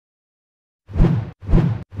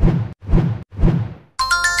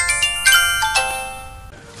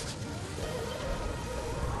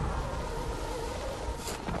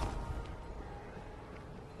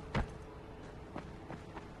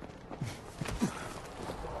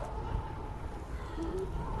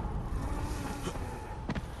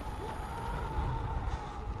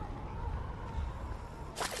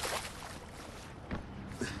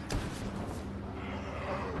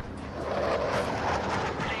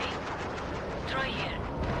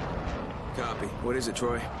What is it,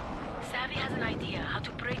 Troy? Savvy has an idea how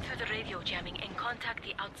to break through the radio jamming and contact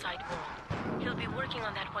the outside world. He'll be working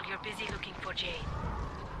on that while you're busy looking for Jade.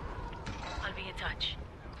 I'll be in touch.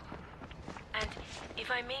 And if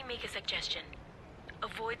I may make a suggestion,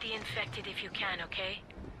 avoid the infected if you can, okay?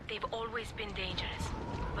 They've always been dangerous,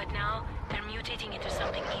 but now they're mutating into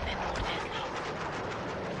something even more deadly.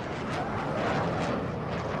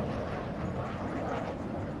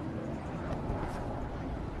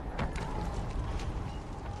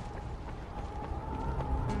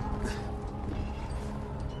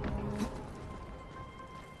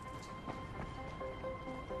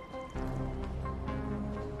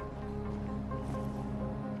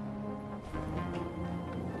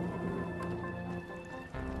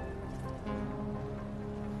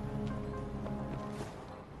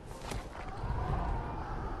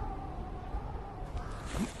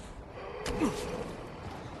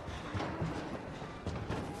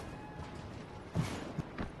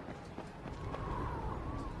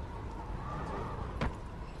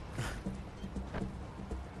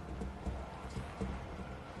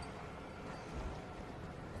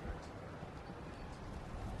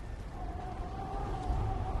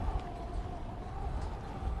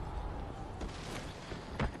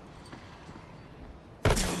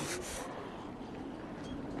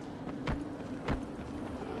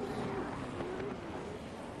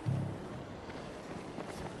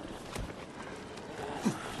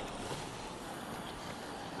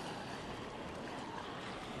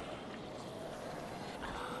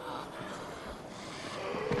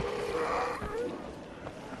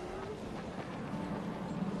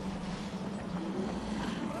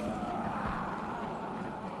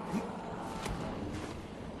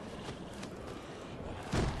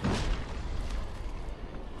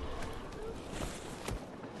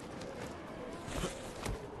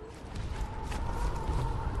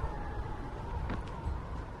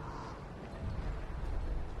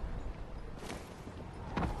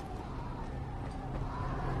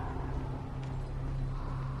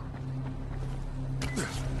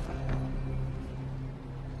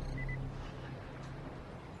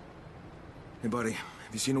 Hey, buddy,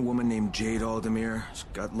 have you seen a woman named Jade Aldemir? She's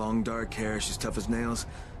got long dark hair, she's tough as nails.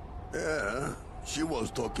 Yeah, she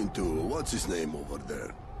was talking to what's his name over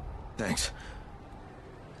there. Thanks.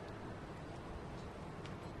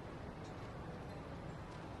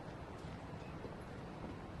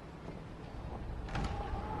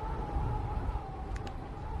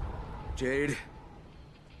 Jade?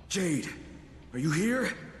 Jade, are you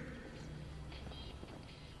here?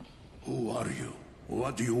 Who are you?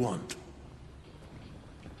 What do you want?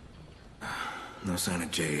 No sign of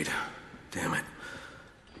Jade. Damn it.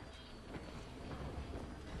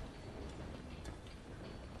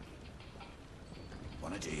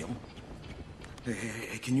 Want a deal?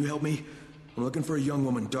 Hey, can you help me? I'm looking for a young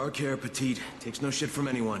woman, dark hair, petite, takes no shit from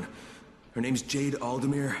anyone. Her name's Jade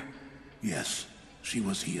Aldemir. Yes, she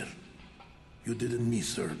was here. You didn't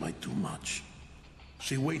miss her by too much.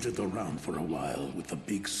 She waited around for a while with a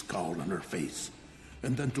big scowl on her face,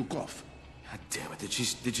 and then took off. God damn it, did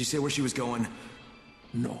she say where she was going?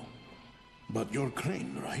 No. But you're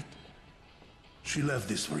Crane, right? She left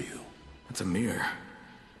this for you. That's a mirror.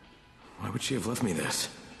 Why would she have left me this?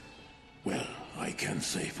 Well, I can't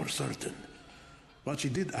say for certain. But she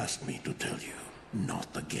did ask me to tell you, not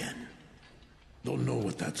again. Don't know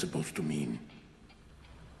what that's supposed to mean.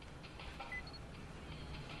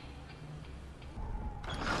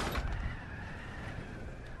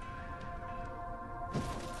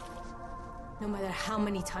 No matter how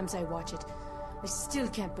many times I watch it, I still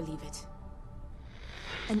can't believe it.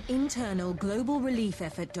 An internal global relief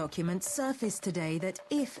effort document surfaced today that,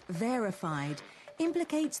 if verified,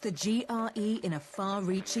 implicates the GRE in a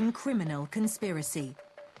far-reaching criminal conspiracy.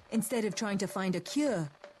 Instead of trying to find a cure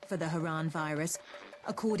for the Haran virus,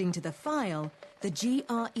 according to the file, the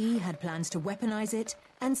GRE had plans to weaponize it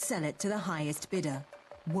and sell it to the highest bidder.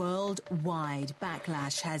 Worldwide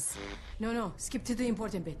backlash has... No, skip to the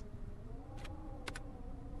important bit.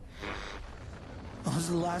 I was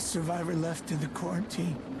the last survivor left in the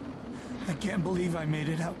quarantine. I can't believe I made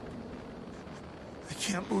it out. I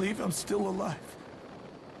can't believe I'm still alive.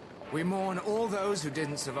 We mourn all those who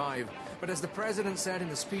didn't survive, but as the President said in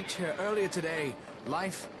the speech here earlier today,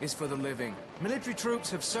 life is for the living. Military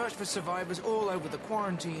troops have searched for survivors all over the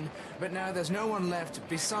quarantine, but now there's no one left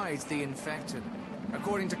besides the infected.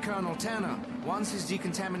 According to Colonel Tanner, once his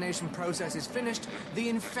decontamination process is finished, the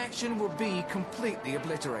infection will be completely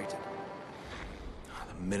obliterated.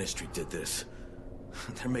 The Ministry did this.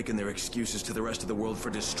 They're making their excuses to the rest of the world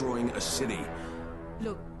for destroying a city.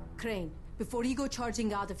 Look, Crane, before you go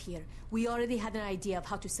charging out of here, we already had an idea of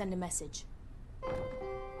how to send a message.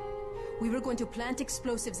 We were going to plant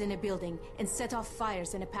explosives in a building and set off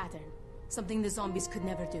fires in a pattern. Something the zombies could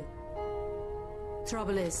never do.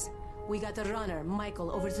 Trouble is, we got the runner,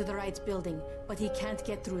 Michael, over to the right building, but he can't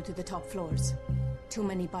get through to the top floors. Too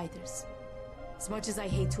many biters. As much as I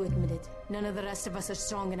hate to admit it, none of the rest of us are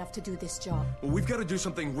strong enough to do this job. Well, we've got to do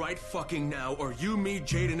something right fucking now, or you, me,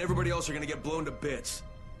 Jade, and everybody else are gonna get blown to bits.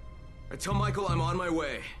 I tell Michael I'm on my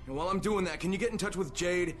way, and while I'm doing that, can you get in touch with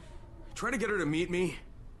Jade? Try to get her to meet me.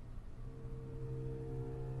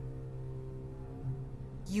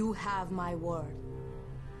 You have my word.